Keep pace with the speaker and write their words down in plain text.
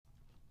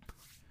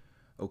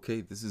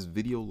Okay, this is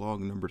video log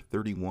number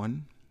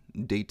 31.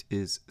 Date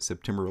is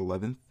September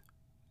 11th,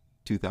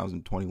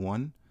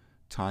 2021.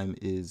 Time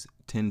is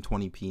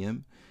 10:20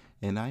 p.m.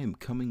 and I am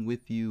coming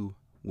with you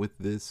with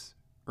this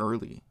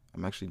early.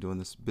 I'm actually doing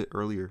this a bit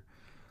earlier.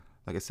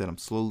 Like I said, I'm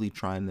slowly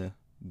trying to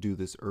do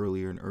this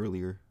earlier and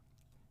earlier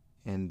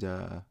and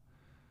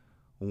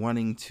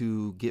wanting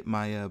to get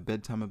my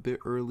bedtime a bit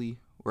early,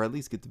 or at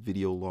least get the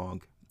video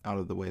log out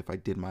of the way if I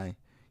did my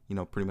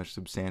pretty much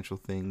substantial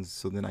things,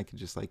 so then I could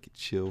just like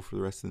chill for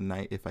the rest of the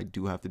night if I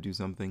do have to do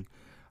something.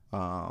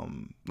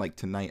 Like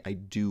tonight I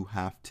do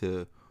have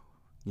to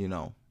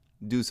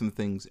do some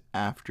things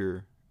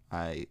after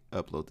I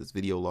upload this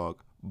video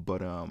log,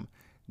 but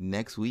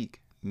next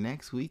week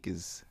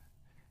is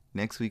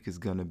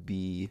gonna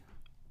be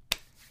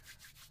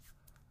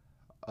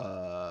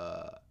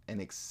an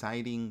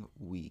exciting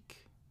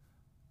week,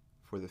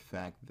 for the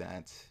fact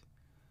that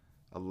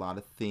a lot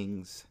of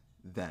things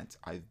that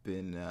I've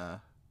been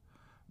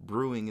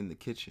brewing in the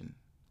kitchen,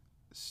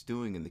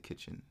 stewing in the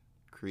kitchen,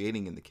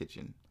 creating in the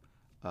kitchen,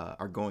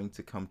 are going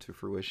to come to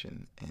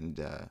fruition. And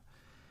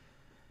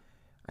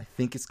I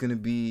think it's going to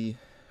be,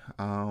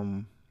 I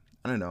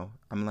don't know,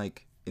 I'm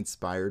like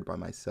inspired by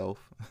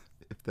myself,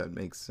 if that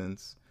makes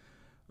sense.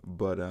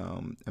 But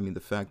the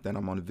fact that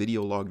I'm on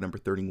video log number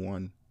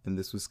 31, and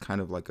this was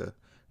kind of like a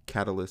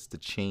catalyst to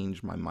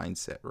change my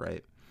mindset,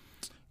 right?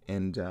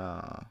 And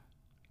I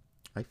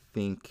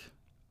think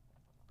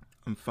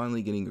I'm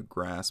finally getting a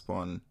grasp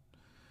on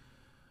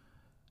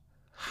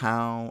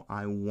how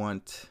I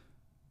want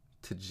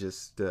to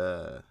just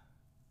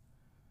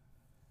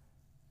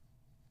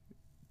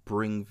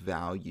bring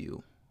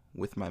value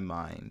with my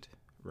mind,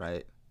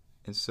 right?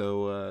 And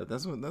so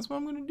that's what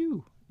I'm gonna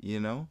do,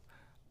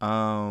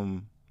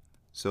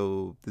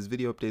 So this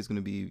video update is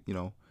gonna be,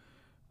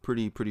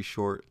 pretty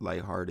short,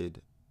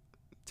 lighthearted.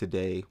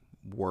 Today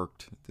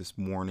worked this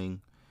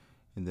morning,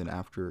 and then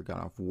after I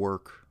got off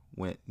work,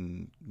 went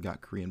and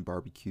got Korean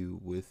barbecue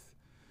with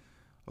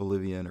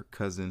Olivia and her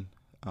cousin.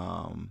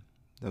 That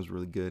was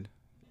really good.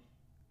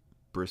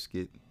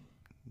 Brisket,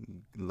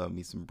 love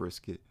me some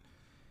brisket.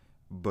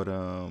 But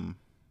I'm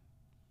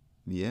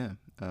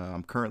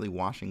currently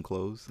washing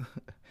clothes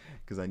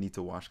because I need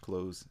to wash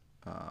clothes.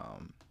 I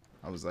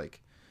was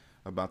like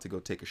about to go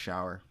take a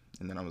shower,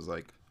 and then I was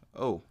like,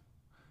 oh,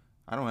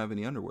 I don't have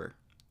any underwear,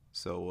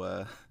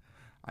 so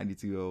I need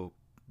to go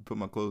put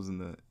my clothes in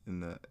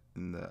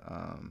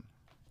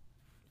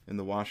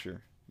the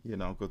washer,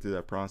 go through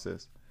that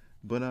process.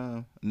 But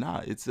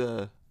it's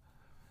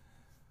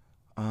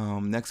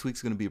next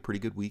week's gonna be a pretty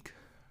good week.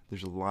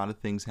 There's a lot of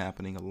things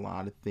happening, a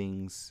lot of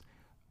things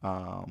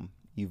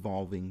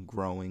evolving,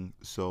 growing.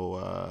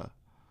 So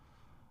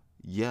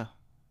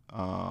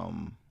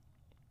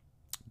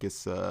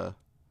guess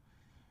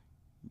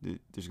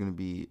there's gonna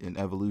be an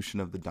evolution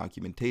of the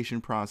documentation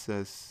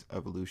process,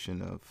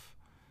 evolution of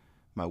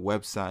my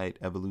website,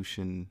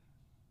 evolution,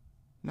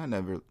 not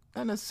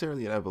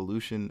necessarily an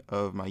evolution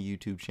of my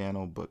YouTube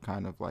channel, but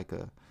kind of like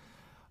a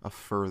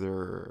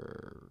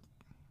further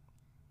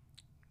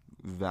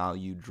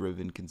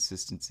value-driven,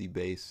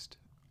 consistency-based.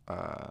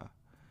 And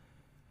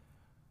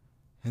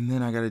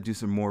then I got to do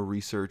some more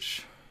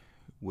research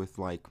with,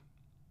 like,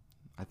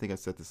 I think I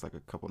said this like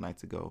a couple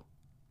nights ago,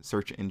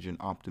 search engine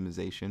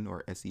optimization,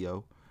 or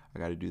SEO. I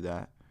got to do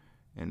that,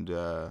 and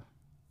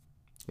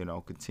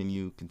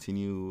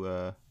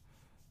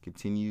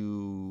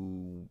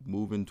continue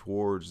moving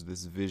towards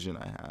this vision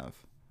I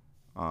have.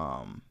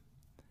 And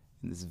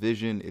this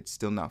vision, it's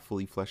still not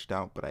fully fleshed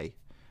out, but I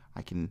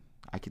can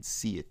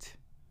see it.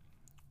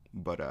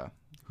 But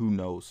who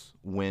knows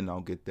when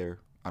I'll get there?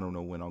 I don't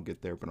know when I'll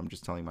get there, but I'm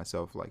just telling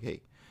myself, like,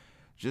 hey,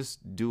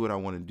 just do what I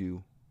want to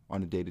do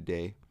on a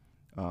day-to-day.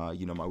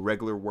 My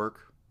regular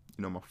work,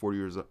 my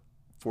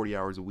 40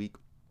 hours a week,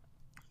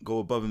 go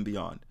above and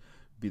beyond,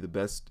 be the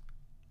best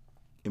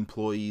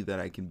employee that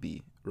I can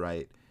be,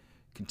 right?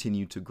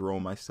 Continue to grow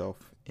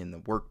myself in the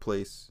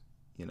workplace,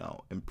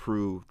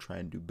 improve, try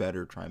and do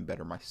better, try and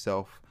better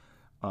myself.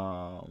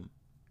 And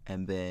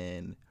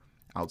then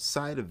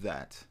outside of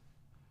that,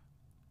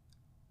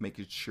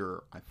 making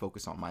sure I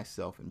focus on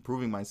myself,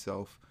 improving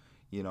myself,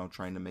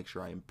 trying to make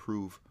sure I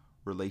improve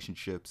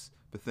relationships,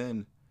 but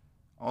then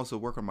also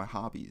work on my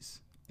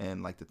hobbies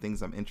and like the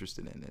things I'm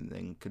interested in, and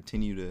then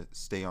continue to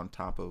stay on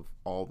top of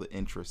all the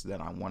interests that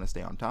I want to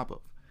stay on top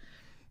of.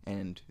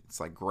 And it's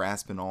like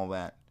grasping all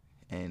that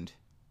and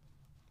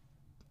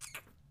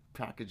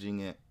packaging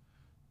it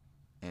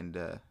and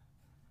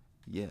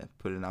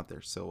putting it out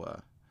there.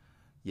 So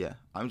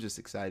I'm just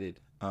excited.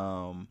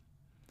 I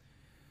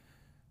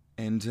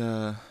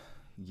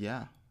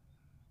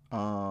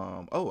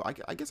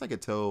guess I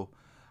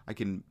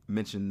can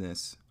mention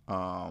this.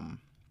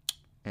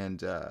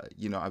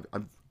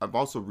 I've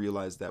also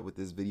realized that with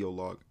this video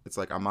log, it's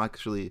like I'm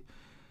actually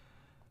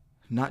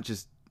not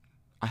just,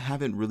 I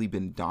haven't really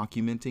been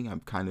documenting.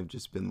 I've kind of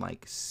just been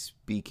like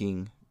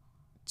speaking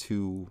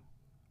to,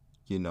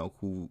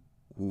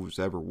 who's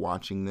ever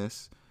watching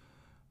this,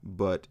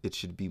 but it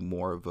should be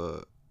more of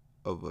a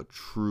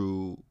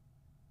true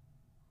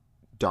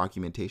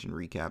documentation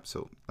recap.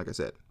 So like I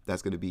said,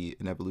 that's going to be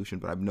an evolution,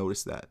 but I've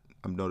noticed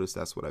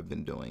that's what I've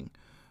been doing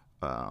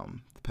the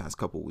past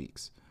couple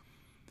weeks.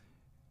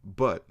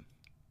 But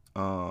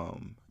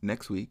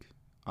next week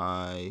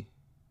I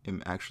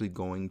am actually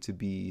going to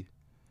be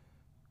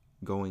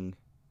going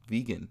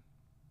vegan,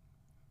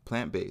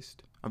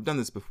 plant-based. I've done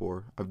this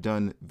before. I've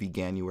done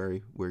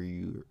Veganuary, where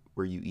you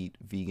eat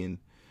vegan,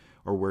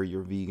 or where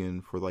you're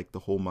vegan for like the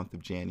whole month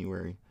of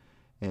January,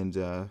 and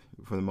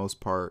for the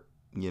most part,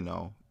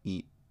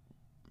 eat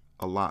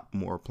a lot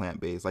more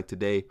plant-based. Like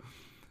today,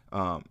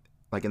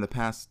 like in the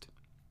past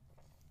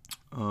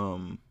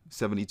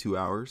 72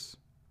 hours,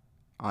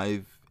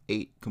 I've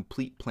ate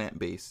complete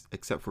plant-based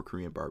except for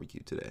Korean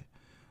barbecue today.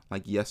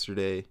 Like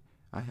yesterday,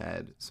 I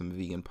had some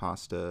vegan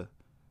pasta,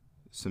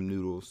 some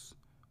noodles,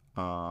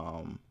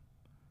 and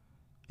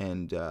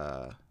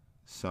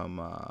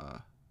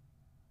some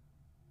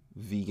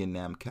vegan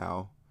nam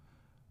khao.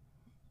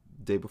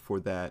 Day before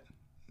that,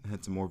 I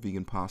had some more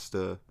vegan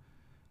pasta,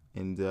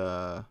 and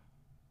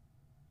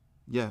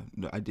yeah,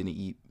 I didn't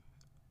eat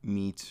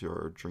meat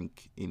or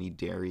drink any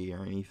dairy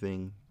or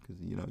anything, because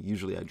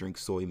usually I drink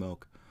soy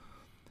milk.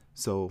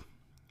 So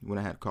when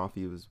I had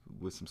coffee, it was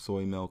with some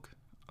soy milk,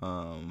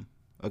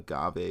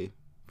 agave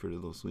for the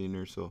little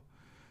sweetener. So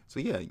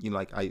yeah,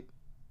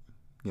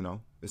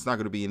 it's not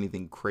going to be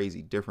anything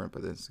crazy different,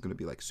 but it's going to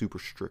be like super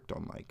strict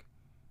on like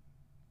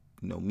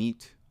no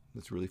meat.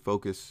 Let's really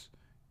focus.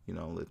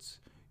 Let's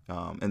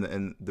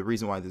and the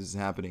reason why this is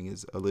happening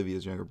is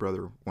Olivia's younger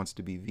brother wants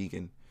to be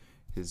vegan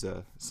his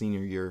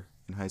senior year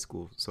in high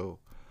school. So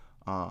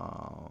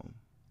kind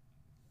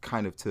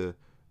of to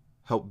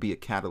help be a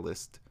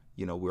catalyst,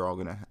 we're all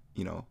gonna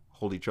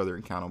hold each other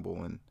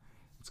accountable, and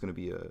it's gonna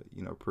be a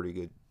pretty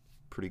good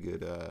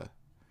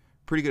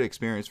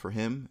experience for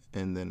him,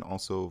 and then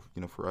also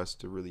for us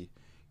to really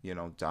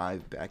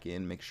dive back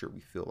in, make sure we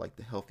feel like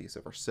the healthiest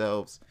of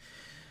ourselves,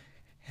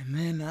 and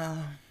then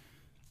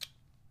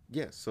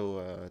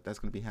so that's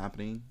gonna be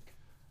happening.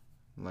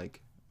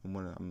 Like I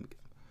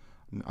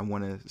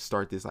want to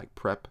start this like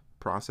prep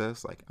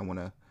process. Like I want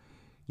to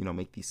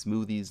make these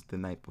smoothies the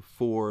night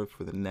before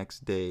for the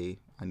next day.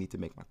 I need to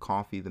make my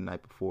coffee the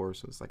night before,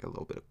 so it's like a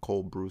little bit of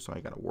cold brew, so I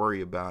ain't got to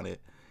worry about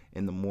it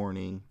in the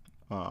morning.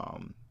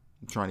 I'm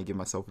trying to give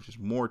myself just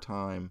more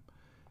time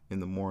in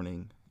the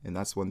morning, and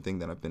that's one thing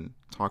that I've been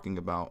talking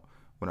about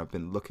when I've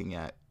been looking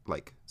at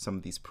like some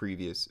of these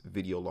previous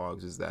video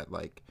logs, is that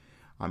like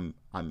I'm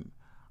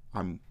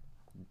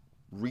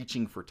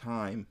reaching for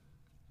time,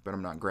 but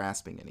I'm not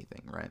grasping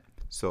anything, right?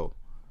 So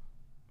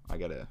I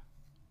gotta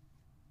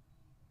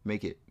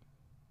make it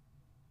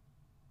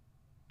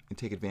and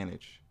take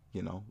advantage,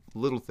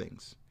 little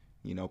things,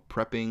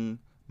 prepping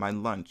my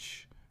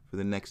lunch for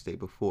the next day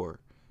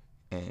before,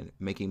 and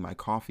making my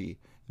coffee,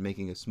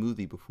 making a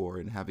smoothie before,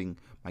 and having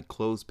my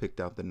clothes picked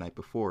out the night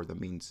before.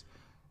 That means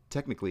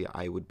technically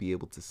I would be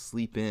able to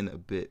sleep in a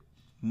bit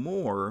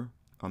more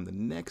on the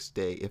next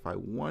day if I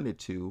wanted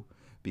to,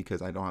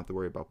 because I don't have to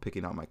worry about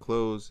picking out my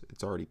clothes.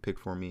 It's already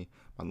picked for me.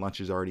 My lunch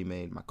is already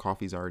made. My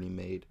coffee's already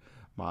made.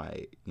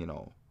 My,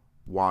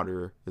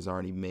 water is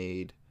already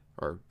made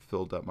or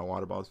filled up. My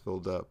water bottle's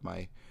filled up.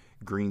 My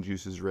green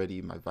juice is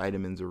ready. My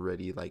vitamins are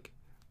ready. Like,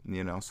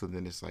 so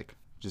then it's like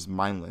just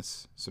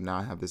mindless. So now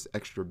I have this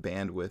extra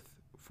bandwidth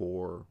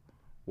for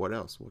what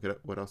else?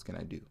 What else can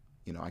I do?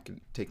 I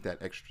can take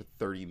that extra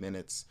 30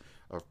 minutes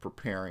of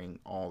preparing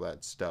all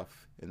that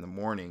stuff in the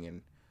morning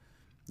and,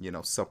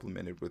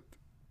 supplement it with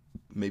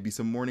maybe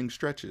some morning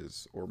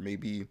stretches, or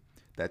maybe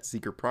that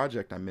secret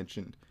project I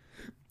mentioned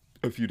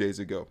a few days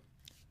ago.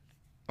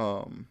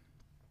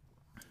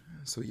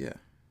 So yeah,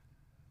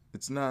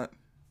 it's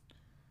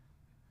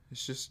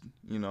just,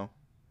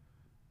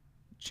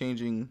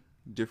 changing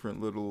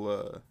different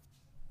little,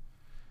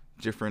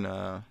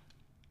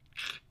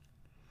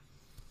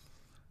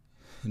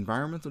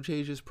 environmental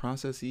changes,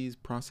 processes,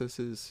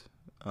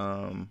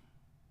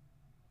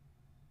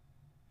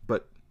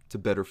 but to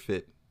better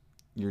fit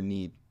your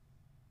need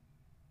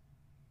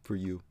for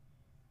you,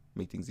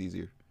 make things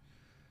easier.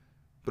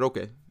 But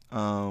okay,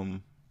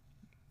 I'm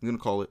gonna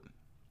call it.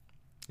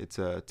 It's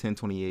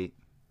 10:28.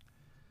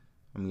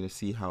 I'm gonna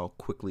see how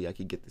quickly I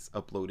can get this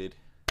uploaded.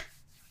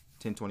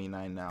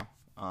 10:29 now.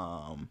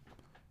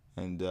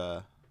 And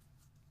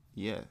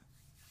yeah,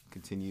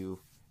 continue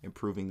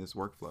improving this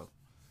workflow.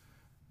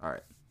 All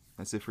right,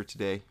 that's it for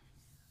today,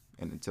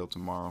 and until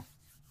tomorrow,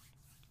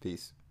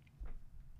 peace.